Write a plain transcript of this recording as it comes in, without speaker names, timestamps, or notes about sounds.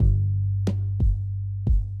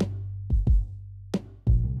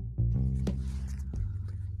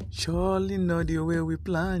Surely not the way we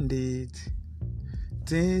planned it.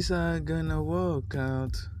 Things are gonna work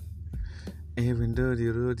out, even though the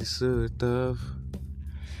road is so tough.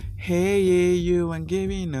 Hey, hey, you are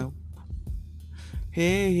giving up.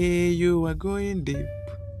 Hey, hey, you are going deep.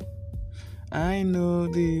 I know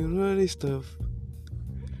the road is tough.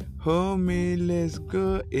 Homie, let's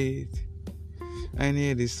go eat. I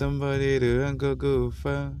need somebody to go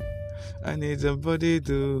far. I need somebody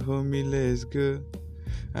to hold me, let's go.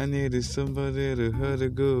 I need somebody to hold to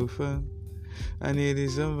go far. I need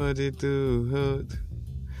somebody to hold.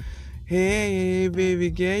 Hey, baby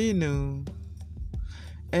girl, you know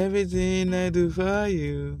everything I do for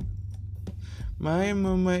you. My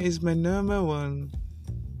mama is my number one.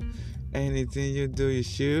 Anything you do, you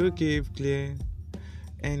should keep clear.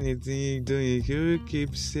 Anything you do, you should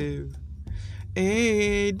keep safe.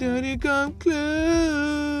 Hey, don't you come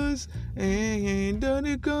close. Hey, don't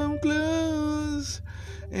you come close.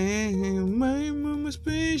 Hey, my mama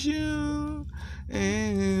special.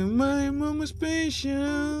 Hey, my mama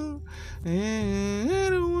special. Hey, I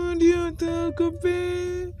don't want you to go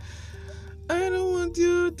back. I don't want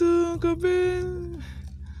you to go back.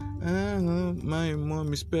 My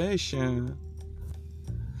mom is special.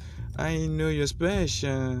 I know you're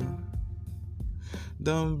special.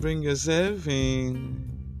 Don't bring yourself in.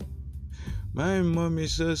 My mom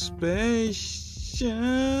is so special.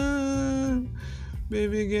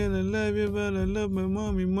 Baby girl, I love you, but I love my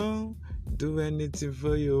mommy, mom. Do anything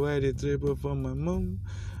for you, why the triple for my mom?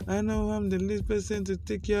 I know I'm the least person to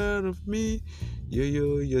take care of me.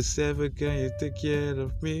 You yourself, can you take care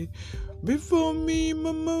of me? Before me,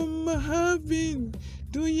 my mama have been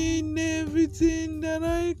doing everything that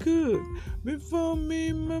I could. Before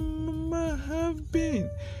me, my mama have been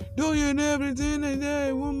doing everything that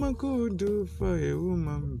a woman could do for a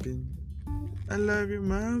woman being. I love you,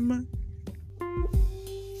 mama.